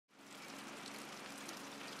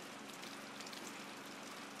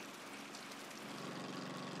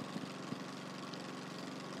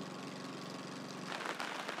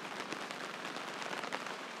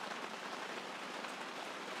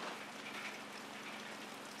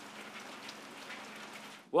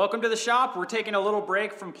Welcome to the shop. We're taking a little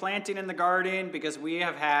break from planting in the garden because we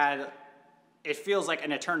have had, it feels like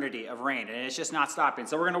an eternity of rain and it's just not stopping.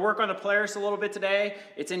 So we're gonna work on the Pearce a little bit today.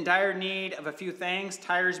 It's in dire need of a few things,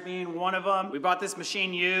 tires being one of them. We bought this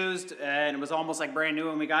machine used and it was almost like brand new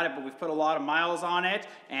when we got it, but we've put a lot of miles on it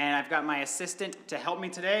and I've got my assistant to help me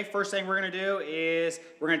today. First thing we're gonna do is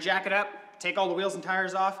we're gonna jack it up, take all the wheels and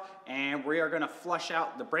tires off, and we are gonna flush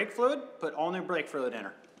out the brake fluid, put all new brake fluid in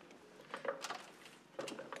her.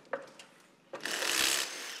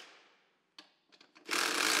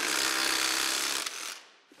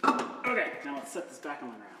 Okay, now let's set this back on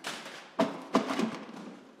the ground.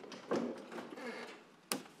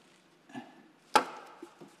 Why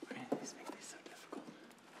do these make these so difficult?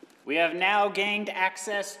 We have now gained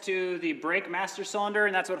access to the brake master cylinder,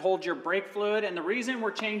 and that's what holds your brake fluid. And the reason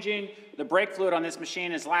we're changing the brake fluid on this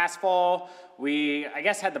machine is last fall, we, I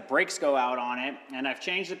guess, had the brakes go out on it, and I've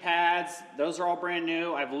changed the pads. Those are all brand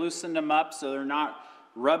new. I've loosened them up so they're not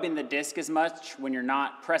rubbing the disc as much when you're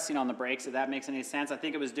not pressing on the brakes, if that makes any sense. I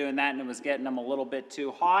think it was doing that and it was getting them a little bit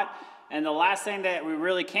too hot. And the last thing that we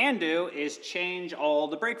really can do is change all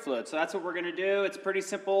the brake fluid. So that's what we're gonna do. It's pretty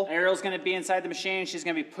simple. Arielle's gonna be inside the machine. She's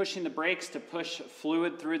gonna be pushing the brakes to push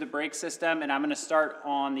fluid through the brake system. And I'm gonna start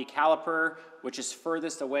on the caliper, which is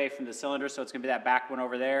furthest away from the cylinder. So it's gonna be that back one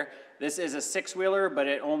over there. This is a six-wheeler, but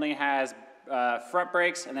it only has front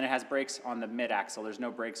brakes and then it has brakes on the mid-axle. There's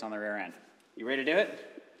no brakes on the rear end. You ready to do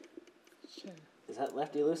it? Sure. Is that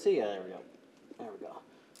lefty-loosey? Yeah, there we go. There we go.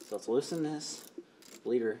 So let's loosen this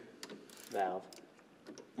bleeder valve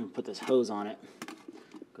and put this hose on it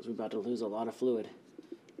because we're about to lose a lot of fluid.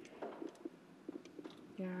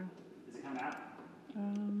 Yeah. Is it coming out?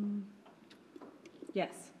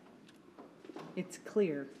 Yes. It's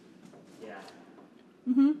clear. Yeah.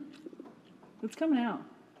 Mm-hmm. It's coming out.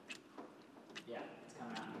 Yeah, it's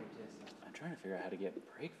coming out here too. I'm trying to figure out how to get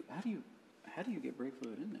brake. How do you get brake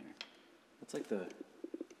fluid in there? That's like the.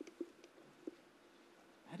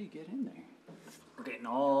 How do you get in there? We're getting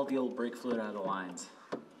all the old brake fluid out of the lines.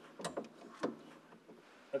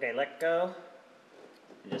 Okay, let go.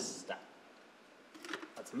 And just stop.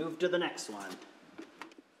 Let's move to the next one.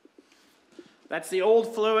 That's the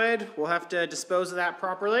old fluid. We'll have to dispose of that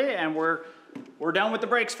properly, and we're done with the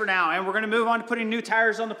brakes for now. And we're going to move on to putting new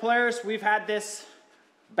tires on the Pearce. We've had this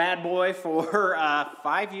bad boy for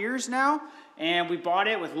 5 years now, and we bought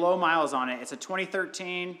it with low miles on it. It's a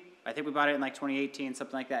 2013. I think we bought it in like 2018,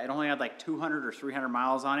 something like that. It only had like 200 or 300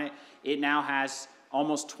 miles on it. It now has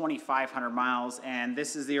almost 2,500 miles, and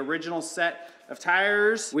this is the original set of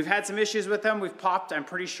tires. We've had some issues with them. We've popped, I'm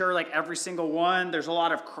pretty sure, like every single one. There's a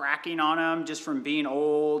lot of cracking on them just from being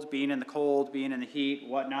old, being in the cold, being in the heat,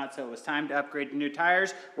 whatnot, so it was time to upgrade to new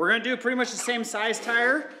tires. We're gonna do pretty much the same size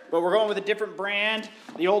tire, but we're going with a different brand.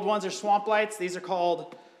 The old ones are Swamp Lights. These are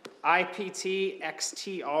called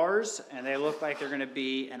𝐼PT-XTRs, and they look like they're gonna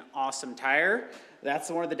be an awesome tire. That's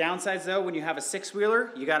one of the downsides though. When you have a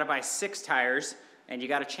six-wheeler, you gotta buy 6 tires, and you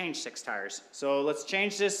gotta change 6 tires. So let's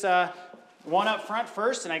change this one up front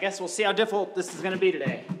first, and I guess we'll see how difficult this is gonna be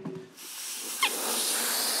today.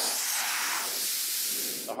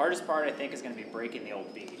 The hardest part, I think, is gonna be breaking the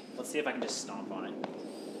old bead. Let's see if I can just stomp on it.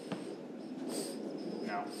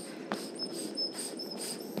 No.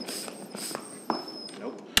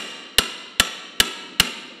 Nope.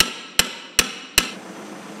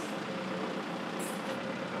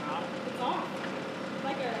 It's off.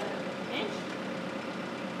 Like an inch.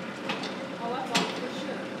 Oh, that's off for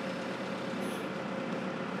sure.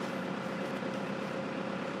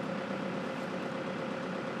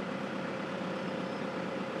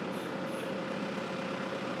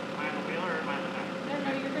 Am I on the wheel or am I on the back? No,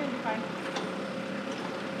 you're going to be fine.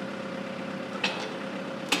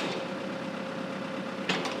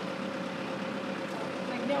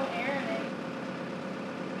 Like no air in it.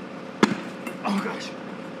 Oh gosh.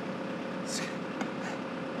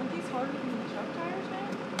 Aren't these harder than the truck tires, man?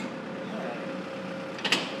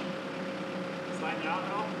 Sliding it out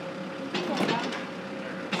at all? Keep going down.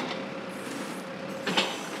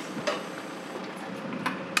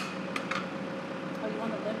 Oh, you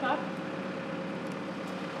want to lift up?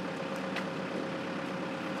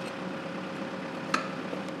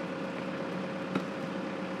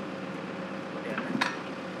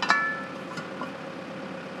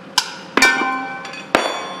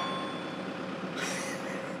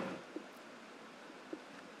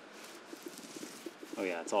 Oh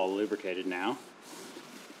yeah, it's all lubricated now.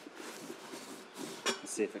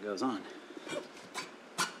 Let's see if it goes on.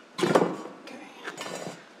 Okay.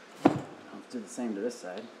 I'll do the same to this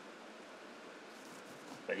side.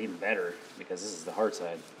 But even better, because this is the hard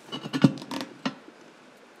side.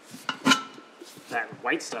 That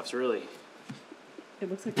white stuff's really It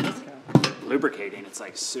looks like disco. lubricating. It's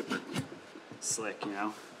like super slick, you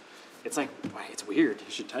know? It's like, it's weird.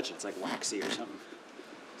 You should touch it. It's like waxy or something.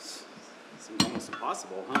 It's almost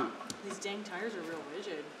impossible, huh? These dang tires are real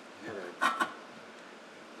rigid. Yeah,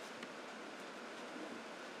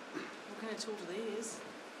 What kind of tool do they use?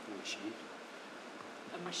 a machine.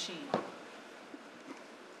 A machine. You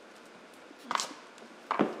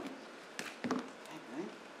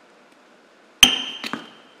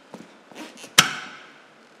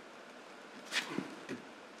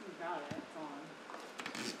got it. It's on.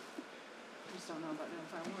 I just don't know about doing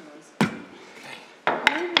 5 more of those.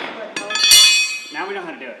 Now we know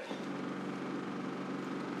how to do it.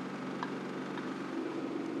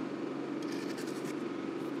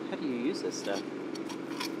 How do you use this stuff?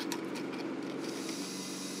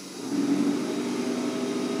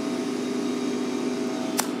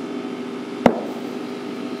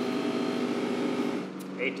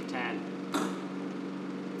 Eight to 10.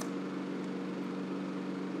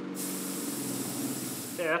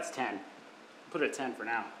 Yeah, that's 10. Put it at 10 for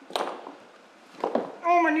now.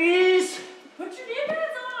 Oh, my knees! Put your knee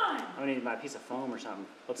pads on! I'm gonna need to buy a piece of foam or something.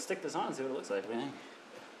 Let's stick this on and see what it looks like, man.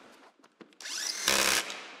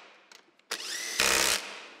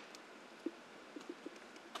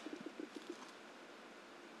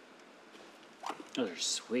 Those are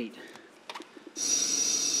sweet.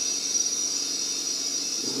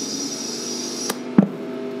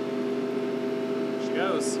 There she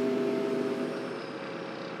goes.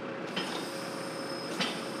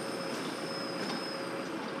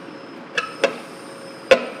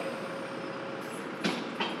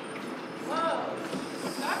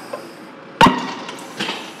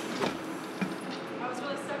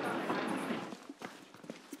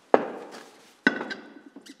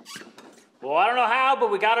 Well, I don't know how, but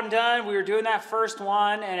we got them done. We were doing that first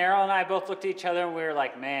one, and Arielle and I both looked at each other, and we were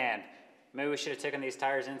like, man, maybe we should have taken these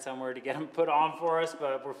tires in somewhere to get them put on for us,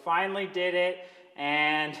 but we finally did it,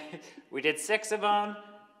 and we did 6 of them,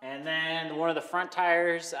 and then one of the front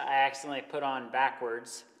tires I accidentally put on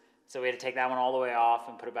backwards, so we had to take that one all the way off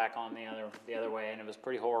and put it back on the other way, and it was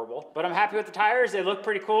pretty horrible. But I'm happy with the tires. They look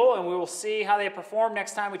pretty cool, and we will see how they perform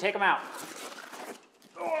next time we take them out.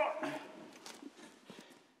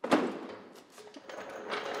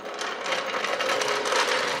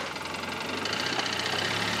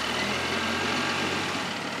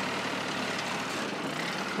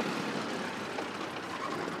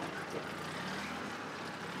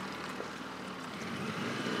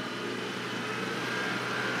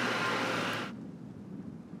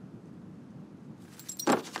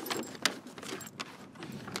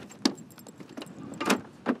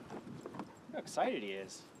 Excited he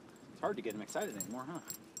is. It's hard to get him excited anymore, huh?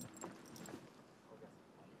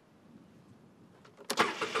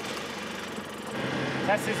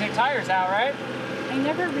 Test these new tires out, right? I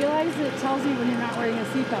never realized that it tells you when you're not wearing a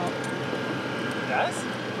seatbelt. It does?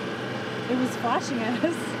 It was flashing at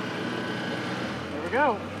us. There we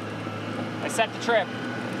go. I set the trip.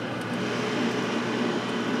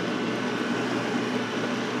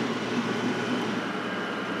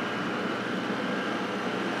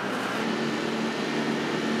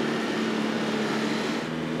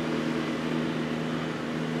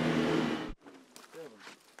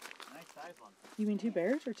 You mean 2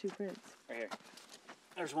 bears or 2 prints? Right here.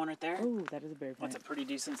 There's one right there. Oh, that is a bear print. That's a pretty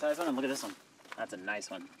decent sized one. And look at this one. That's a nice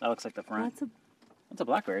one. That looks like the front. That's a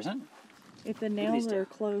black bear, isn't it? If the nails are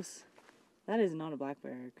close, that is not a black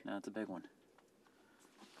bear. No, it's a big one.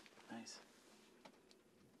 Nice.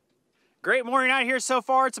 Great morning out here so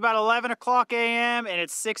far. It's about 11 o'clock a.m. and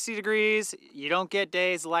it's 60 degrees. You don't get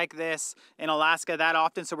days like this in Alaska that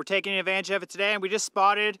often, so we're taking advantage of it today. And we just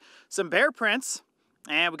spotted some bear prints.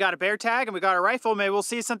 And we got a bear tag and we got a rifle. Maybe we'll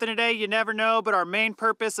see something today, you never know. But our main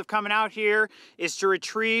purpose of coming out here is to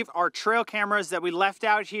retrieve our trail cameras that we left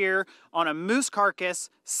out here on a moose carcass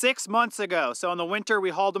 6 months ago. So in the winter, we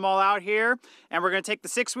hauled them all out here and we're gonna take the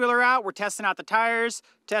 6-wheeler out. We're testing out the tires,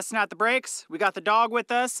 testing out the brakes. We got the dog with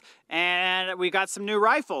us and we got some new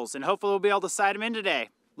rifles and hopefully we'll be able to sight them in today.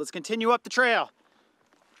 Let's continue up the trail.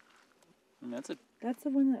 And that's the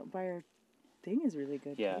one that by our thing is really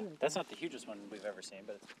good. Yeah, too, that's not the hugest one we've ever seen,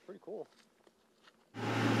 but it's pretty cool.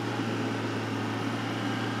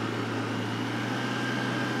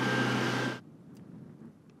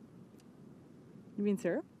 You mean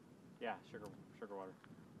syrup? Yeah, sugar water.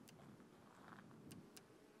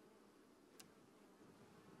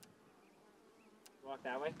 Walk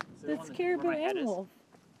that way. That's caribou and wolf.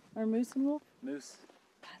 Or moose and wolf? Moose.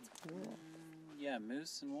 That's cool. Yeah,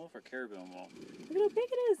 moose and wolf or caribou and wolf. Look at how big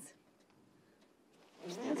it is.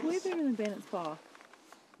 That's way bigger than Bandit's paw.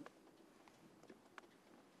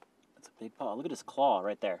 big paw. Look at his claw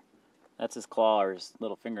right there. That's his claw or his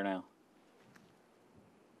little fingernail.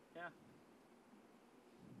 Yeah.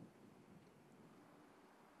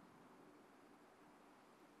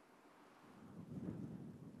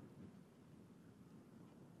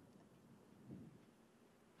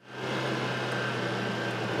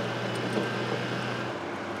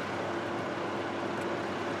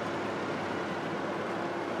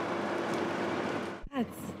 That's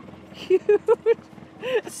huge.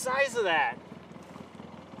 The size of that.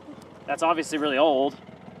 That's obviously really old.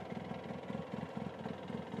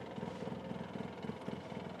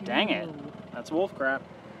 Dang it. That's wolf crap.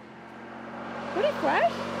 Pretty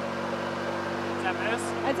fresh? Is that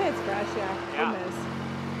moose? I'd say it's fresh, yeah. Yeah. Good moose.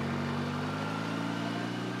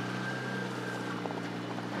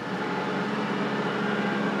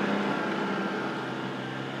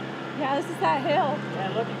 Yeah, this is that hill. Yeah,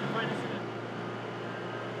 look, you can find us in it.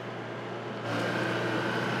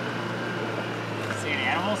 See any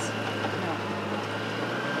animals? No.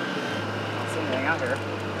 I don't see anything out here.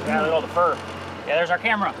 Yeah, look at all the fur. Yeah, there's our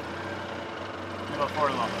camera. Go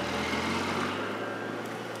forward a little.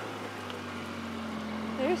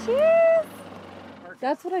 There she is.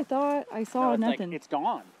 That's what I thought. I saw No, it's nothing. Like, it's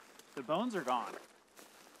gone. The bones are gone.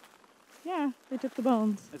 Yeah, they took the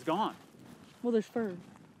bones. It's gone. Well, there's fur.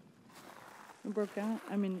 It broke down.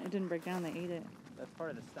 I mean, it didn't break down. They ate it. That's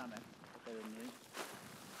part of the stomach that they didn't need.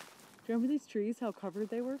 Do you remember these trees, how covered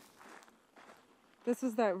they were? This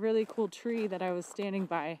was that really cool tree that I was standing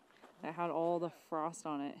by that had all the frost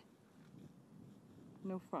on it.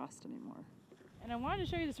 No frost anymore. And I wanted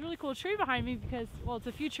to show you this really cool tree behind me because, well, it's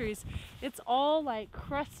a few trees. It's all like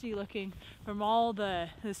crusty looking from all the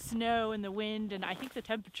snow and the wind, and I think the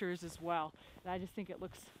temperatures as well. And I just think it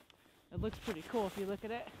looks pretty cool if you look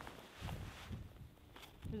at it.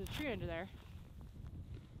 There's a tree under there.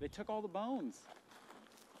 They took all the bones.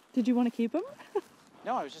 Did you want to keep them?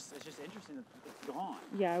 No, it's just interesting that it's gone.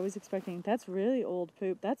 Yeah, I was expecting. That's really old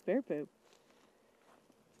poop. That's bear poop.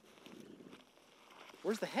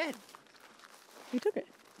 Where's the head? We took it.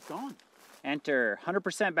 It's gone. Enter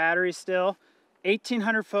 100% battery still,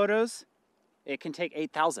 1,800 photos. It can take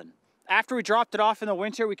 8,000. After we dropped it off in the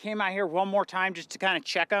winter, we came out here one more time just to kind of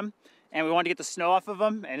check them. And we wanted to get the snow off of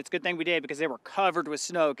them. And it's a good thing we did because they were covered with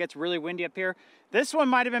snow. It gets really windy up here. This one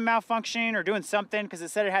might have been malfunctioning or doing something because it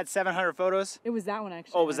said it had 700 photos. It was that one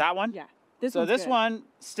actually. Oh, it was that one? Yeah. So this one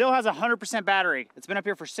still has 100% battery. It's been up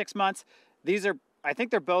here for 6 months. These are, I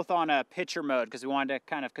think they're both on a picture mode because we wanted to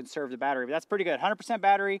kind of conserve the battery. But that's pretty good. 100%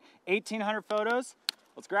 battery, 1,800 photos.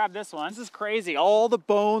 Let's grab this one. This is crazy. All the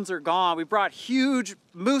bones are gone. We brought huge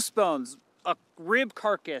moose bones, a rib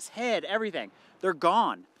carcass, head, everything. They're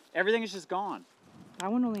gone. Everything is just gone.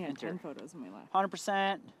 That one only had 10 photos when we left.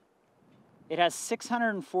 100%. It has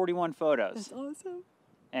 641 photos. That's awesome.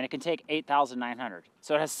 And it can take 8,900.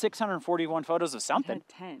 So it has 641 photos of something. It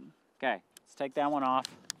had 10. Okay, let's take that one off.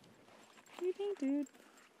 What do you think, dude?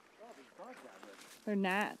 They're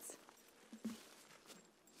gnats.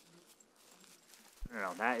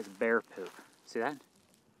 No, that is bear poop. See that?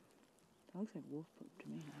 That looks like wolf poop to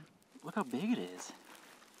me. Look how big it is.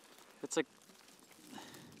 It's like...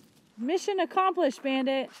 Mission accomplished,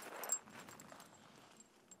 Bandit.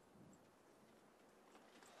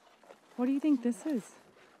 What do you think this is?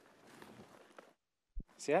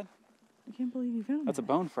 See that? I can't believe you found That's a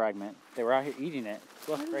bone fragment. They were out here eating it.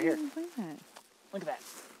 Look, How did right you here. even find that? Look at that.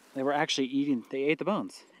 They were actually eating, they ate the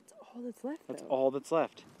bones. That's all that's left, That's though. all that's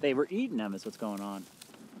left. They were eating them is what's going on.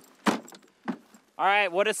 All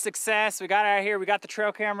right, what a success. We got out of here, we got the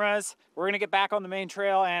trail cameras. We're gonna get back on the main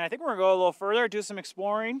trail and I think we're gonna go a little further, do some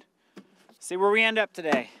exploring, see where we end up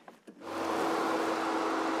today.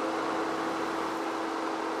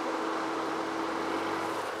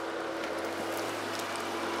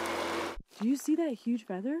 Do you see that huge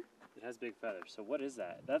feather? It has big feathers. So what is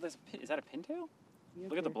that? Is that a pintail? Yep,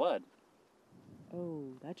 Look at the here. blood. Oh,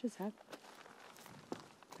 that just happened.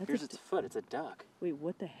 That's Here's a its foot, it's a duck. Wait,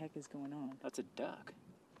 what the heck is going on? That's a duck.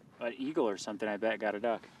 An eagle or something, I bet, got a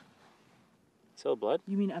duck. Still blood?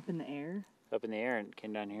 You mean up in the air? Up in the air and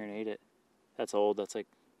came down here and ate it. That's old, that's like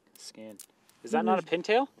skin. Is Yeah, that not a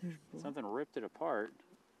pintail? There's blood. Something ripped it apart.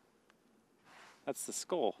 That's the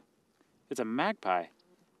skull. It's a magpie.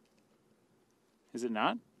 Is it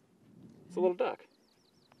not? It's a little duck.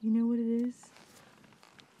 You know what it is?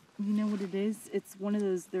 You know what it is? It's one of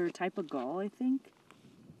those, they're a type of gull, I think.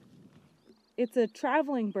 It's a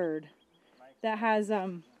traveling bird that has,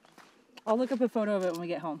 I'll look up a photo of it when we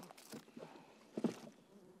get home.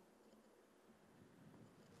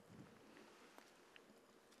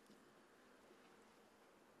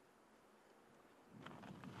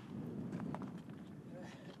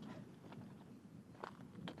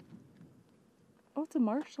 It's a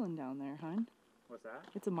marshland down there, hon. What's that?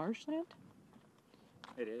 It's a marshland?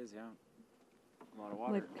 It is, yeah. A lot of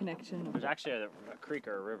water. Like connection. There's actually a creek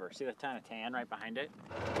or a river. See the kind of tan right behind it?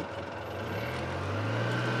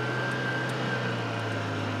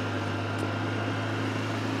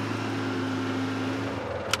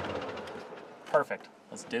 Perfect.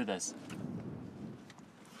 Let's do this.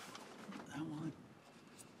 That one.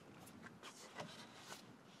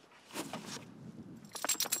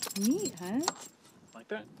 Neat, huh? Like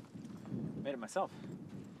that? Made it myself.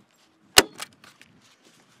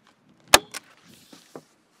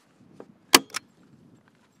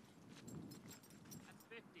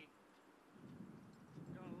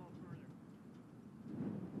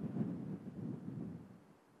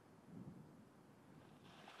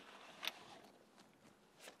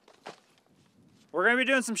 We're going to be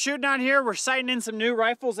doing some shooting out here. We're sighting in some new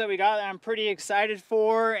rifles that we got that I'm pretty excited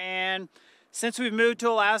for. And since we've moved to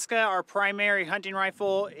Alaska, our primary hunting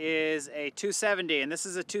rifle is a 270. And this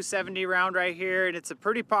is a 270 round right here. And it's a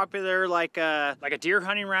pretty popular, like a deer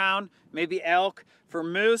hunting round, maybe elk. For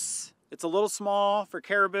moose, it's a little small. For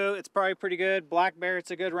caribou, it's probably pretty good. Black bear,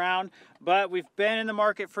 it's a good round. But we've been in the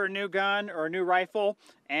market for a new gun or a new rifle,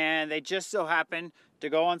 and they just so happen to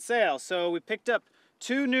go on sale. So we picked up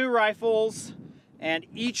 2 new rifles, and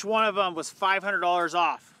each one of them was $500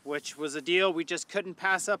 off, which was a deal we just couldn't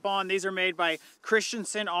pass up on. These are made by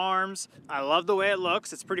Christensen Arms. I love the way it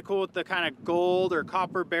looks. It's pretty cool with the kind of gold or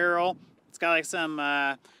copper barrel. It's got like some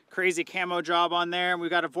crazy camo job on there. And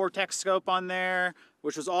we've got a vortex scope on there,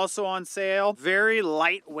 which was also on sale. Very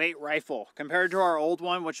lightweight rifle compared to our old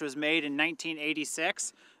one, which was made in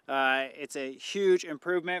 1986. It's a huge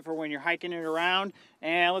improvement for when you're hiking it around.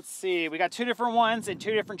 And let's see, we got 2 different ones in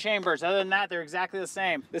 2 different chambers. Other than that, they're exactly the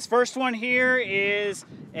same. This first one here is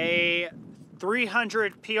a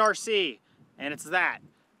 300 PRC, and it's that.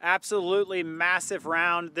 Absolutely massive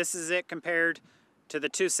round. This is it compared to the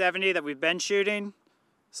 270 that we've been shooting.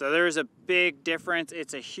 So there's a big difference.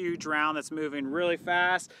 It's a huge round that's moving really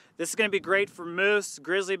fast. This is gonna be great for moose,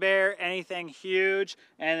 grizzly bear, anything huge.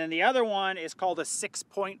 And then the other one is called a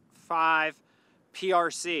 6.5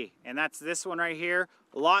 PRC. And that's this one right here.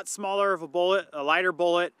 A lot smaller of a bullet, a lighter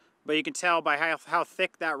bullet, but you can tell by how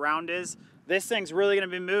thick that round is. This thing's really gonna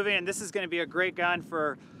be moving, and this is gonna be a great gun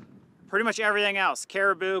for pretty much everything else.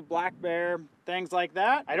 Caribou, black bear, things like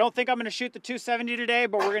that. I don't think I'm gonna shoot the 270 today,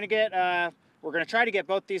 but we're gonna try to get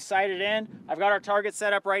both these sighted in. I've got our target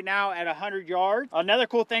set up right now at 100 yards. Another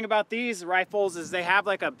cool thing about these rifles is they have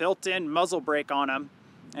like a built-in muzzle brake on them.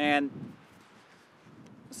 And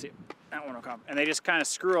let's see, that one will come. And they just kind of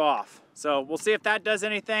screw off. So we'll see if that does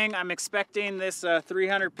anything. I'm expecting this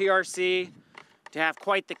 300 PRC to have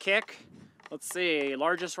quite the kick. Let's see,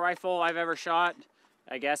 largest rifle I've ever shot,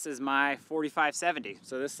 I guess, is my 45-70.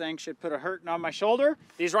 So this thing should put a hurting on my shoulder.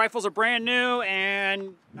 These rifles are brand new,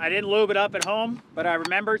 and I didn't lube it up at home, but I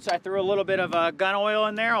remembered, so I threw a little bit of gun oil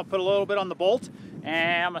in there. I'll put a little bit on the bolt,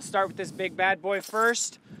 and I'm gonna start with this big bad boy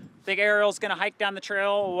first. I think Arielle's gonna hike down the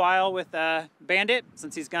trail a while with Bandit,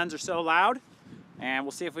 since these guns are so loud, and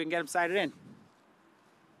we'll see if we can get them sighted in.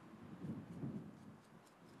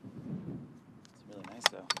 It's really nice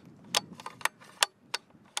though.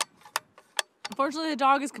 Unfortunately, the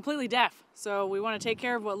dog is completely deaf, so we want to take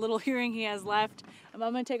care of what little hearing he has left. I'm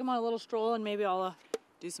going to take him on a little stroll, and maybe I'll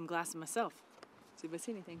do some glassing myself. See if I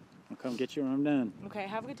see anything. I'll come get you when I'm done. Okay,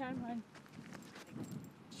 have a good time, hon.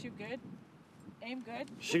 Shoot good. Aim good.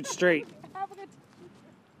 Shoot straight. Have a good time.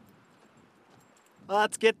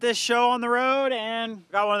 Let's get this show on the road, and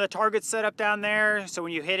got one of the targets set up down there, so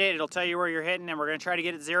when you hit it, it'll tell you where you're hitting, and we're gonna try to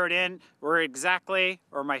get it zeroed in. We're exactly,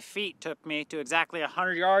 or my feet took me to exactly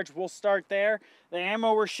 100 yards. We'll start there. The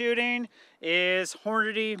ammo we're shooting is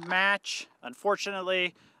Hornady Match.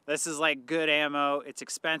 Unfortunately, this is like good ammo. It's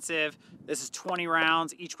expensive. This is 20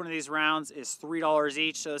 rounds. Each one of these rounds is $3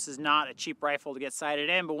 each, so this is not a cheap rifle to get sighted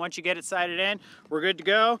in, but once you get it sighted in, we're good to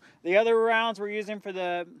go. The other rounds we're using for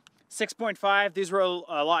the 6.5, these were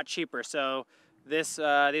a lot cheaper. So these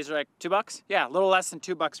are like $2. Yeah, a little less than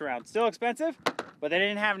 $2 a round. Still expensive, but they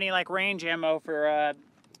didn't have any like range ammo for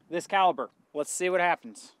this caliber. Let's see what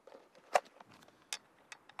happens.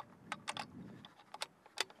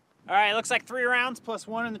 All right, looks like 3 rounds plus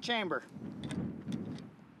 1 in the chamber.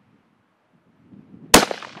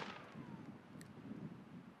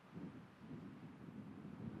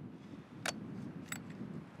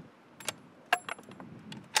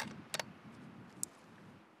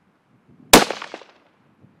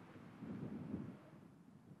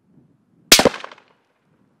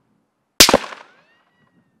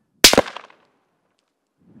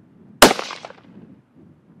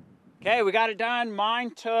 Okay, we got it done. Mine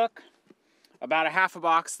took about a half a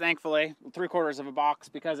box, thankfully, 3/4 of a box,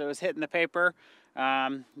 because it was hitting the paper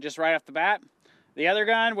just right off the bat. The other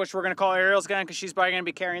gun, which we're going to call Arielle's gun because she's probably going to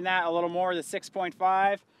be carrying that a little more, the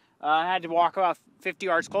 6.5. I had to walk about 50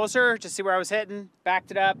 yards closer to see where I was hitting,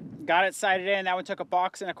 backed it up, got it sighted in. That one took 1.25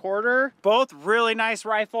 boxes. Both really nice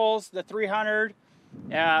rifles, the 300,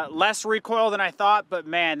 less recoil than I thought, but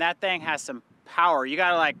man, that thing has some power. You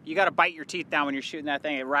gotta bite your teeth down when you're shooting that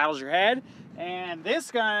thing. It rattles your head. And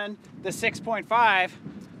this gun, the 6.5,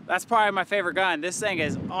 that's probably my favorite gun. This thing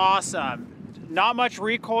is awesome. Not much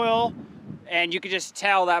recoil, and you can just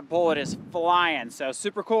tell that bullet is flying. So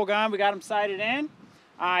super cool gun. We got them sighted in.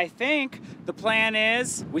 I think the plan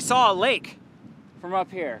is, we saw a lake from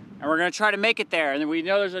up here, and we're gonna try to make it there. And then we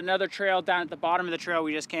know there's another trail down at the bottom of the trail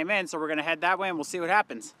we just came in, so we're gonna head that way and we'll see what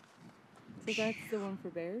happens. So that's the one for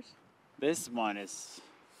bears? This one is,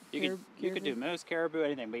 you could do moose, caribou,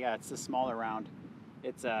 anything, but yeah, it's the smaller round.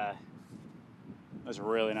 It's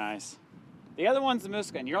really nice. The other one's the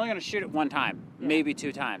moose gun. You're only gonna shoot it one time, maybe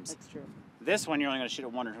 2 times. That's true. This one, you're only gonna shoot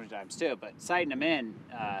it 1 or 2 times too, but sighting them in,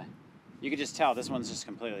 you could just tell this one's just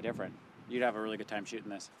completely different. You'd have a really good time shooting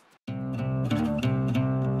this.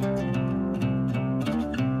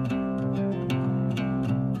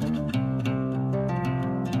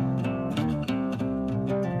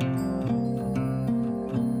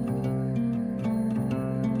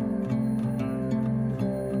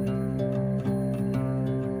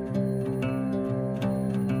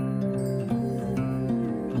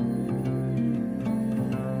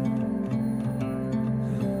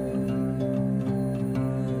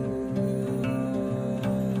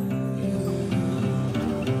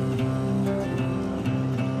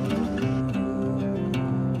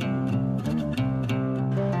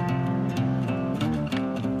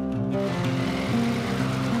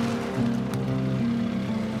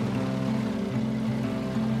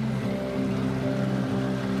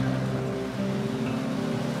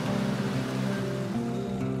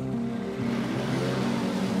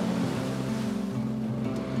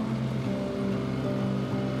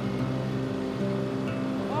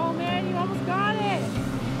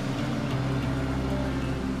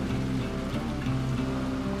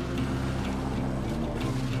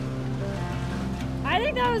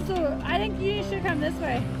 I think you should come this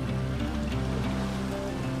way.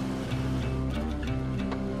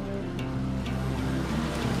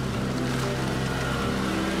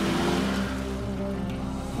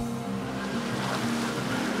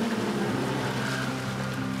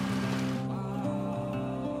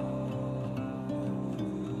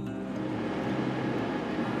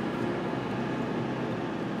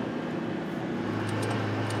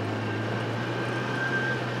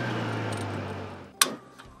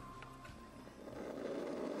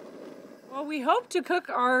 We hope to cook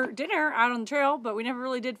our dinner out on the trail, but we never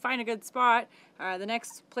really did find a good spot. The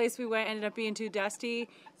next place we went ended up being too dusty,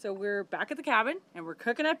 so we're back at the cabin and we're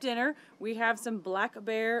cooking up dinner. We have some black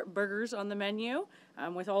bear burgers on the menu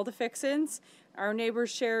with all the fixins. Our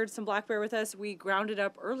neighbors shared some black bear with us. We ground it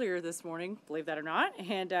up earlier this morning, believe that or not,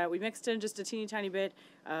 and we mixed in just a teeny tiny bit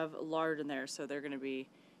of lard in there, so they're going to be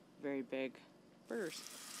very big burgers.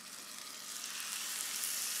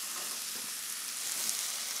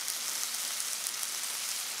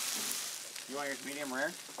 You want yours medium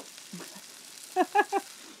rare?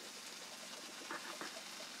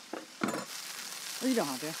 Or you don't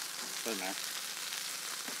have to. Doesn't matter.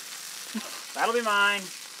 That'll be mine.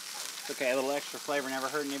 It's okay, a little extra flavor never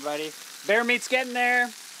hurt anybody. Bear meat's getting there,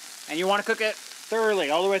 and you want to cook it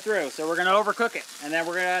thoroughly all the way through. So we're gonna overcook it, and then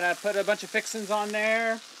we're gonna put a bunch of fixins on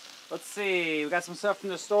there. Let's see, we got some stuff from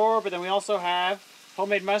the store, but then we also have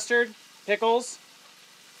homemade mustard, pickles,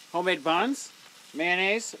 homemade buns,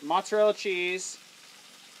 mayonnaise, mozzarella cheese,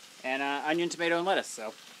 and onion, tomato, and lettuce.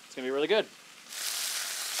 So it's gonna be really good.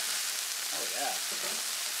 Oh yeah.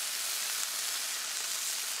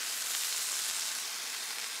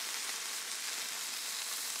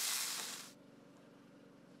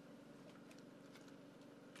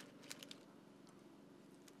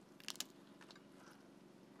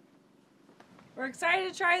 We're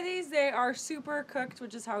excited to try these. They are super cooked,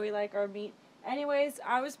 which is how we like our meat. Anyways,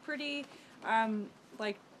 I was pretty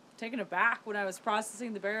like taken aback when I was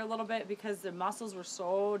processing the bear a little bit because the muscles were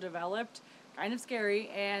so developed, kind of scary,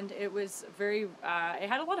 and it was very, it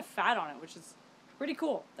had a lot of fat on it, which is pretty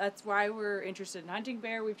cool. That's why we're interested in hunting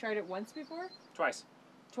bear. We've tried it once before? Twice.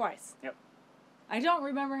 Twice. Yep. I don't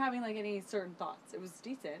remember having like any certain thoughts. It was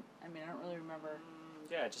decent. I mean, I don't really remember.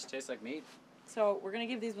 Yeah, it just tastes like meat. So we're gonna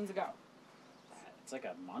give these ones a go. It's like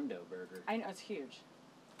a Mondo burger. I know, it's huge.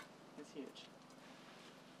 It's huge.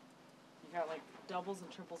 You got like doubles and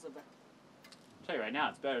triples of it. I'll tell you right now,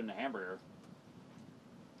 it's better than a hamburger.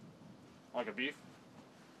 Like a beef?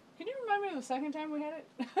 Can you remind me of the second time we had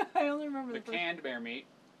it? I only remember the first. canned bear meat.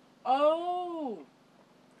 Oh!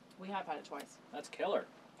 We have had it twice. That's killer.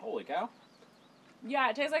 Holy cow. Yeah,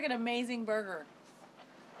 it tastes like an amazing burger.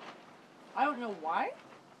 I don't know why.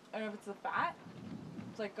 I don't know if it's the fat.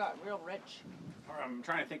 It's like got real rich. I'm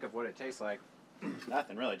trying to think of what it tastes like.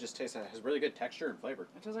 Nothing really. It just tastes like it has really good texture and flavor.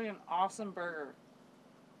 It tastes like an awesome burger.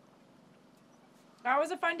 That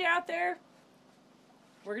was a fun day out there.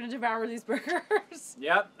 We're gonna devour these burgers.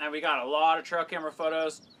 Yep, and we got a lot of trail camera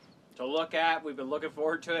photos to look at. We've been looking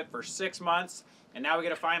forward to it for 6 months, and now we get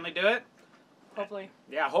to finally do it. Hopefully.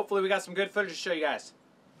 Yeah, hopefully we got some good footage to show you guys.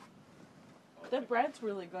 The bread's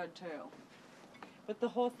really good too. But the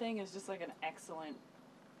whole thing is just like an excellent.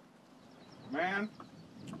 Man,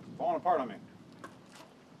 it's falling apart on me.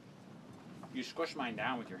 You squish mine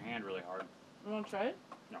down with your hand really hard. You wanna try it?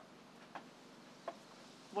 No.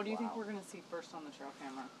 What do you think we're gonna see first on the trail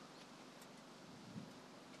camera?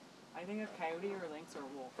 I think a coyote or a lynx or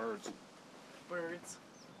a wolf. Birds. Birds.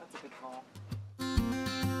 That's a good call.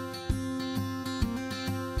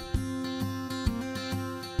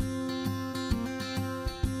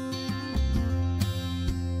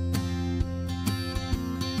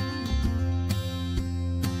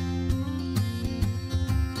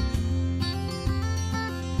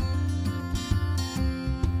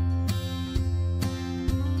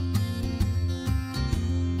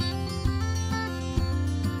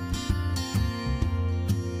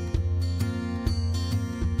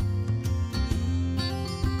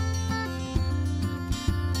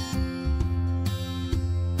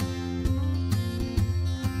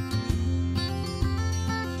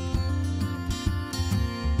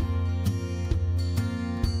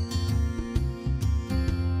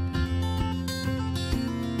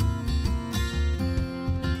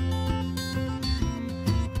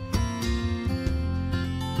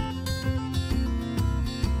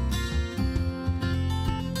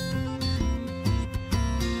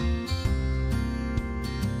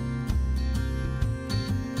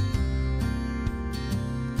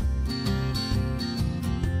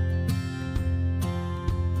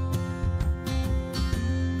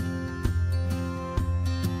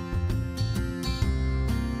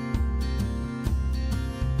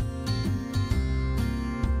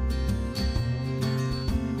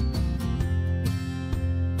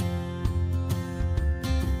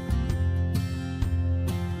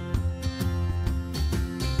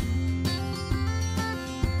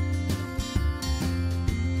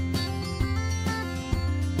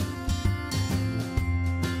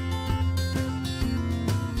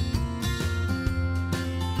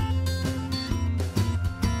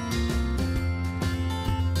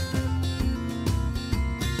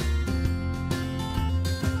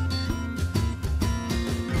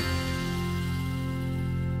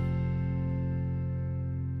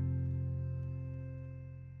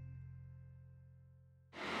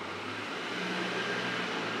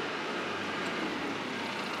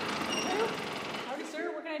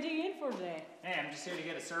 For today? Hey, I'm just here to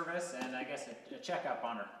get a service and I guess a checkup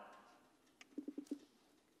on her.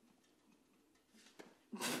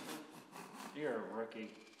 You're a rookie.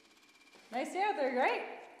 Nice day out there, right?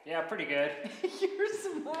 Yeah, pretty good. You're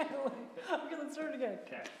smiling. Okay, let's start again.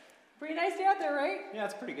 Okay. Pretty nice day out there, right? Yeah,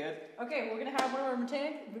 it's pretty good. Okay, we're gonna have one of our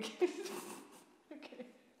mechanics. Okay.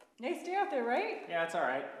 Nice day out there, right? Yeah, it's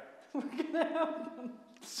alright. We're gonna have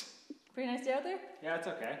pretty nice day out there? Yeah, it's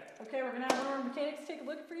okay. Okay, we're gonna have one of our mechanics take a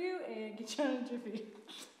look for you and get you on a jiffy.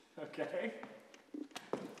 Okay.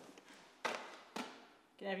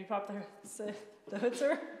 Can I have you pop the hood,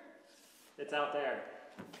 sir? It's out there.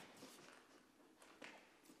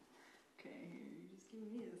 Okay, you just give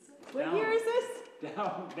me this. What year is this?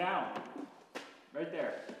 Down. Right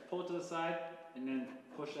there. Pull it to the side and then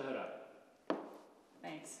push the hood up.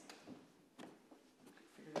 Thanks.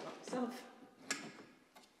 Figured it out myself.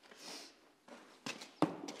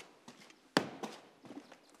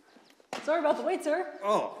 Sorry about the wait, sir.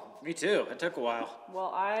 Oh, me too. It took a while.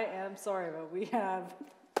 Well, I am sorry, but we have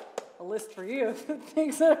a list for you of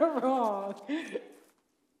things that are wrong.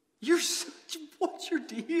 What's your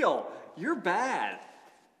deal? You're bad.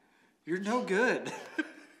 You're no good.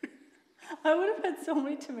 I would have had so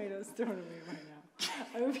many tomatoes thrown at me right now.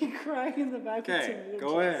 I would be crying in the back of tomato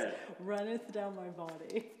go ahead. Runneth down my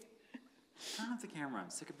body. Turn off the camera.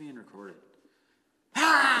 I'm sick of being recorded.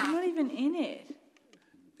 I'm not even in it.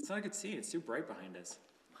 It's not I could see. It's too bright behind us.